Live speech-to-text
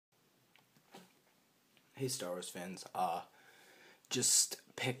Hey Star Wars fans, just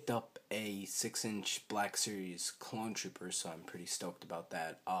picked up a 6-inch Black Series Clone Trooper, so I'm pretty stoked about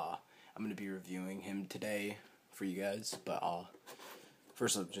that. I'm gonna be reviewing him today for you guys, but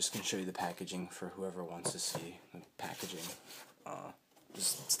first I'm just gonna show you the packaging for whoever wants to see the packaging.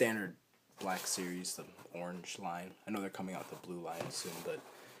 Just standard Black Series, the orange line. I know they're coming out the blue line soon, but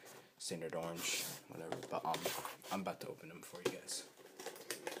standard orange, whatever. But I'm about to open them for you guys.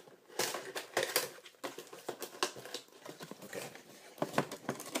 Okay.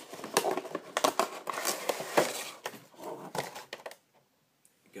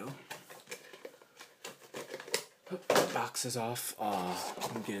 There you go. Box is off.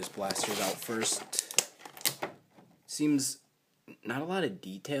 Let me get his blasters out first. Seems not a lot of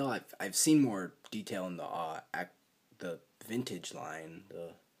detail. I've seen more detail in the vintage line, the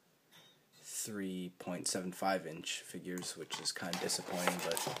 3.75 inch figures, which is kind of disappointing,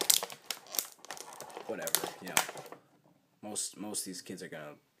 but whatever, you know. Most of these kids are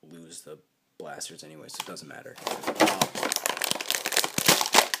gonna lose the blasters anyway, so it doesn't matter.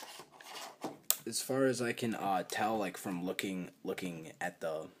 As far as I can tell, like from looking at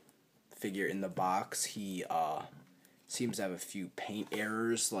the figure in the box, he seems to have a few paint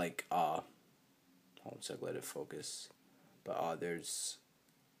errors. Like hold on a sec, let it focus. But there's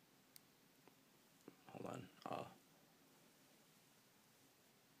hold on.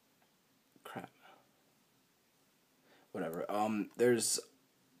 Crap. Whatever.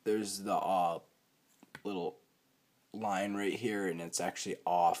 There's the little line right here, and it's actually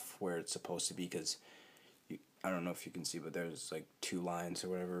off where it's supposed to be, because I don't know if you can see, but there's like two lines or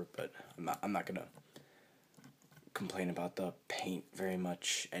whatever. But I'm not gonna complain about the paint very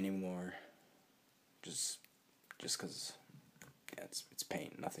much anymore. Just because, yeah, it's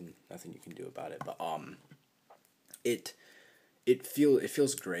paint. Nothing you can do about it. But it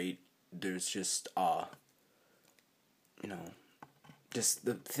feels great. There's just you know, just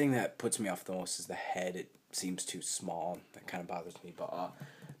the thing that puts me off the most is the head. It seems too small. That kind of bothers me. But I'm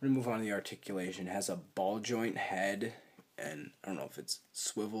gonna move on to the articulation. It has a ball joint head, and I don't know if it's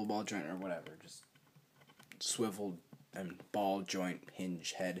swivel ball joint or whatever. Just swivel and ball joint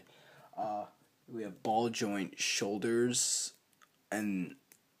hinge head. We have ball joint shoulders, and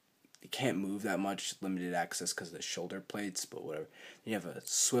you can't move that much, limited access because of the shoulder plates, but whatever. You have a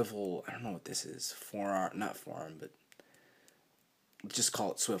swivel, I don't know what this is, not forearm, but just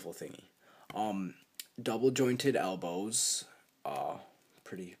call it swivel thingy. Double jointed elbows,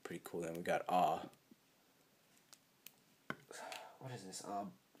 pretty cool. Then we got, what is this,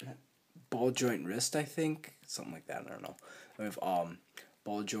 ball joint wrist, I think, something like that, I don't know. We have,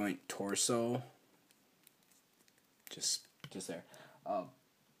 ball joint torso, just there.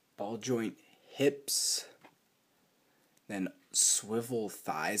 Ball joint hips, then swivel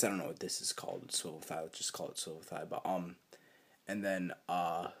thighs. I don't know what this is called, swivel thigh. Let's just call it swivel thigh. But and then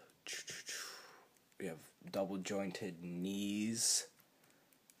we have double jointed knees,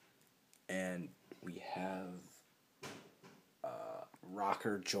 and we have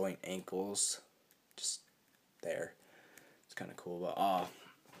rocker joint ankles, just there. It's kind of cool. But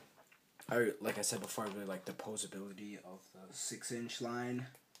like I said before, I really like the posability of the 6-inch line,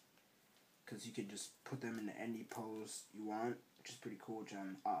 because you can just put them in any pose you want, which is pretty cool, which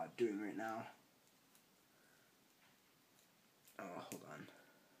I'm doing right now. Hold on.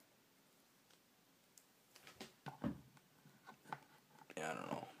 Yeah, I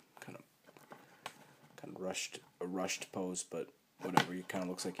don't know. Kind of a rushed pose, but whatever. He kind of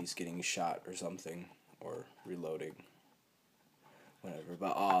looks like he's getting shot or something, or reloading. Whatever.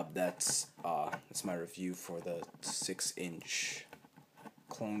 But that's my review for the 6-inch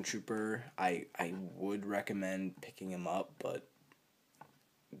Clone Trooper. I would recommend picking him up, but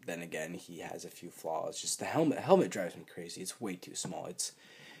then again, he has a few flaws. Just the helmet drives me crazy. It's way too small. It's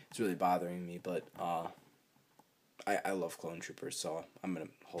really bothering me, but I love Clone Troopers, so I'm gonna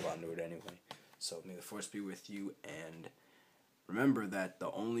hold on to it anyway. So may the Force be with you, and remember that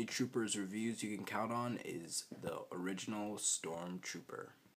the only Troopers reviews you can count on is the original Stormtrooper.